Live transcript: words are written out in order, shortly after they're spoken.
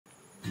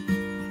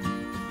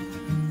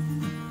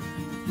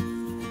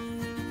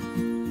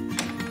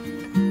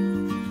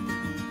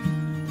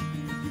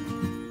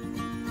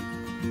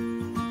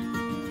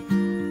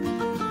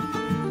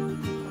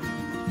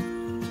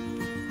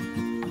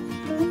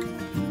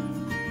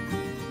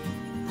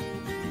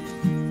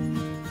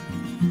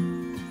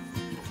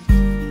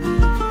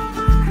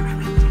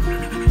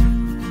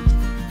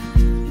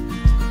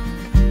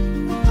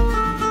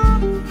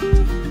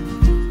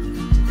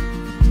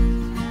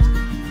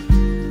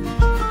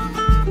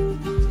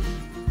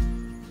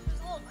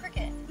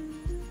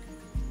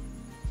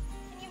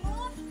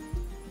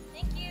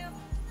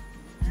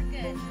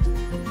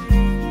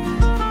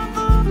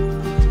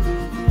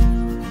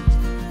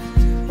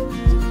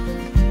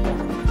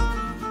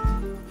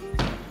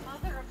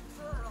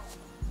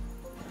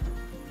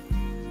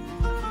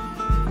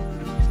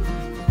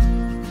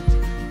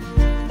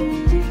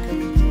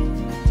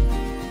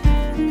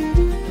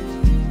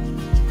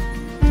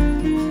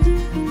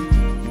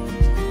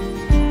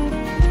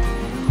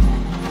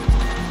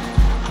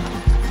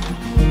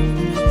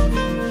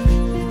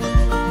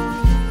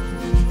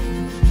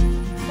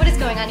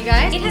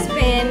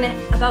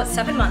about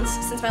 7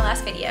 months since my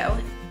last video.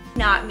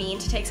 Not mean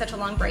to take such a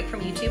long break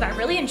from YouTube. I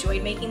really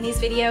enjoyed making these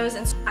videos,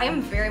 and I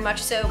am very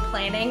much so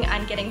planning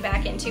on getting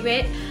back into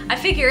it. I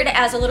figured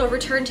as a little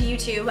return to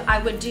YouTube,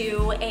 I would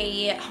do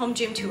a home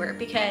gym tour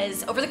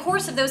because over the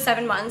course of those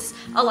 7 months,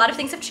 a lot of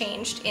things have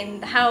changed in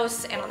the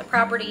house and on the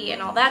property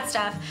and all that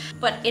stuff.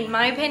 But in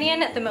my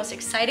opinion, the most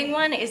exciting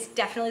one is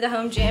definitely the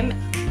home gym.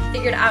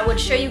 Figured I would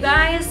show you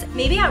guys.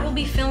 Maybe I will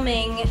be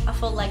filming a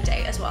full leg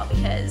day as well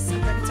because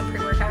I'm drinking some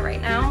pre-workout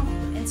right now.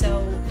 And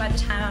so by the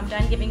time I'm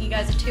done giving you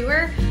guys a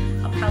tour,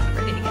 I'll probably be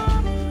ready to go.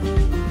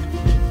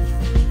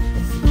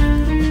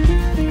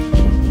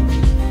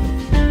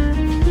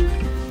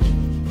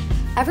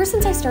 Ever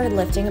since I started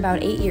lifting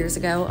about 8 years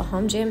ago, a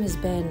home gym has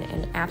been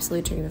an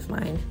absolute dream of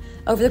mine.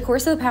 Over the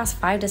course of the past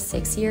 5 to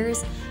 6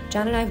 years,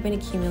 John and I have been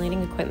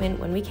accumulating equipment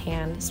when we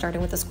can,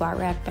 starting with a squat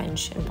rack,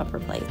 bench, and bumper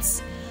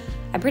plates.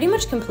 I pretty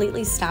much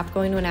completely stopped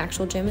going to an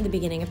actual gym at the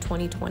beginning of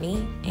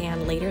 2020,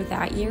 and later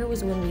that year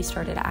was when we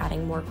started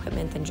adding more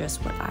equipment than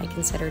just what I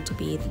considered to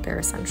be the bare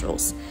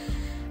essentials.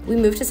 We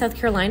moved to South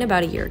Carolina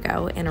about a year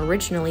ago, and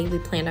originally we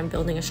planned on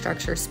building a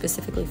structure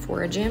specifically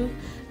for a gym,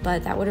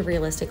 but that would have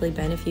realistically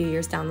been a few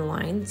years down the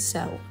line,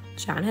 so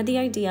John had the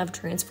idea of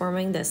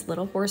transforming this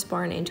little horse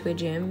barn into a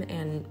gym,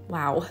 and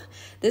wow,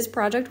 this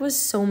project was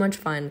so much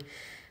fun.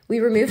 We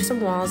removed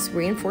some walls,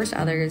 reinforced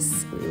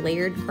others, we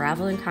layered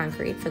gravel and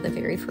concrete for the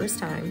very first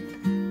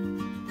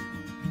time.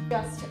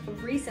 Just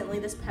recently,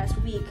 this past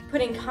week,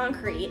 putting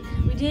concrete,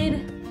 we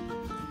did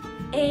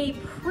a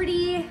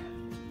pretty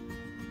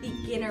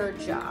beginner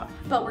job,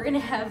 but we're gonna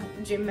have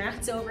gym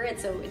mats over it,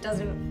 so it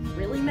doesn't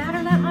really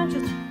matter that much.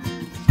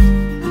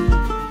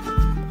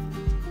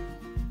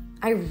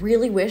 I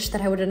really wish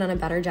that I would have done a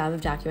better job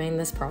of documenting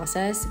this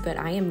process, but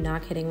I am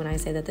not kidding when I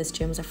say that this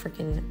gym was a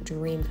freaking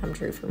dream come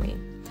true for me.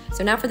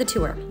 So now for the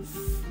tour.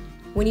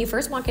 When you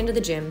first walk into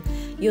the gym,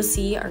 you'll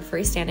see our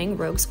freestanding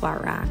Rogue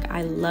squat rack.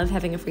 I love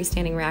having a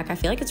freestanding rack. I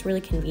feel like it's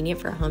really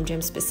convenient for a home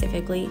gym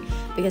specifically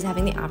because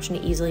having the option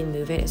to easily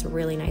move it is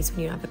really nice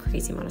when you don't have a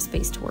crazy amount of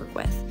space to work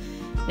with.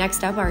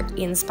 Next up, our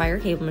Inspire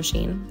cable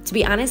machine. To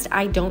be honest,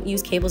 I don't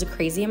use cables a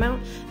crazy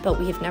amount, but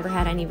we have never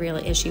had any real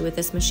issue with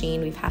this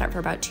machine. We've had it for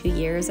about 2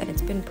 years and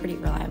it's been pretty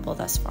reliable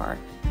thus far.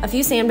 A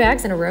few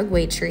sandbags and a Rogue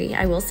weight tree.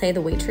 I will say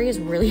the weight tree is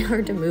really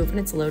hard to move when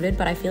it's loaded,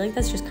 but I feel like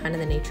that's just kind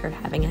of the nature of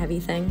having a heavy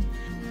thing.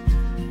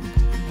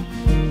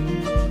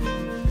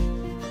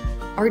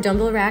 Our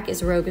dumbbell rack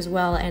is Rogue as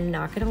well, and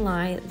not gonna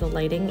lie, the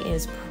lighting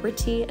is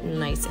pretty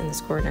nice in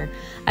this corner.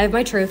 I have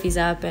my trophies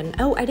up, and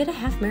oh, I did a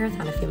half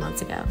marathon a few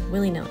months ago,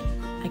 willy-nilly.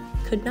 I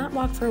could not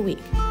walk for a week.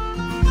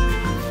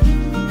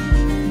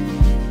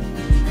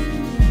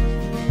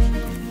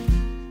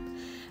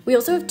 We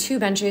also have 2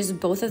 benches,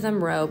 both of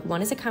them Rogue.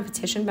 One is a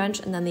competition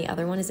bench, and then the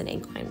other one is an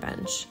incline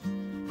bench.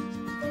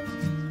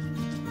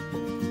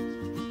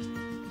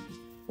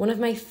 One of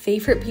my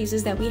favorite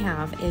pieces that we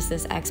have is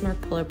this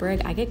Exmark pull-up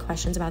rig. I get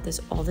questions about this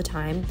all the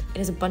time. It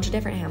has a bunch of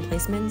different hand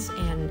placements,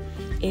 and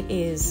it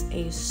is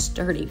a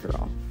sturdy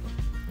girl.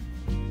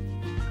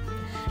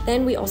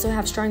 Then we also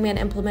have Strongman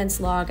implements,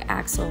 log,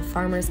 axle,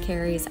 farmer's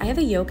carries. I have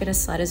a yoke and a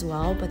sled as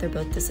well, but they're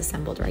both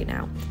disassembled right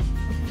now.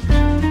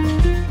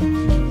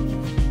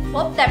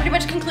 Well, that pretty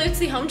much concludes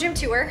the home gym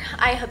tour.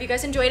 I hope you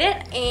guys enjoyed it,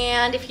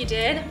 and if you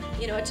did,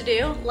 you know what to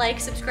do. Like,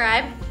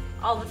 subscribe,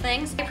 all the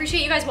things. I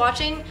appreciate you guys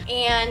watching,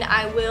 and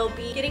I will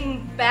be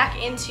getting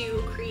back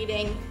into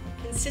creating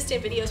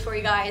consistent videos for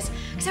you guys,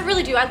 because I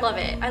really do. I love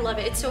it. I love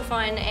it. It's so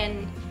fun,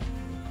 and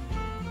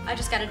I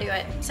just gotta do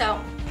it. So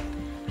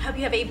I hope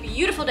you have a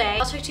beautiful day.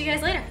 I'll talk to you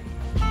guys later.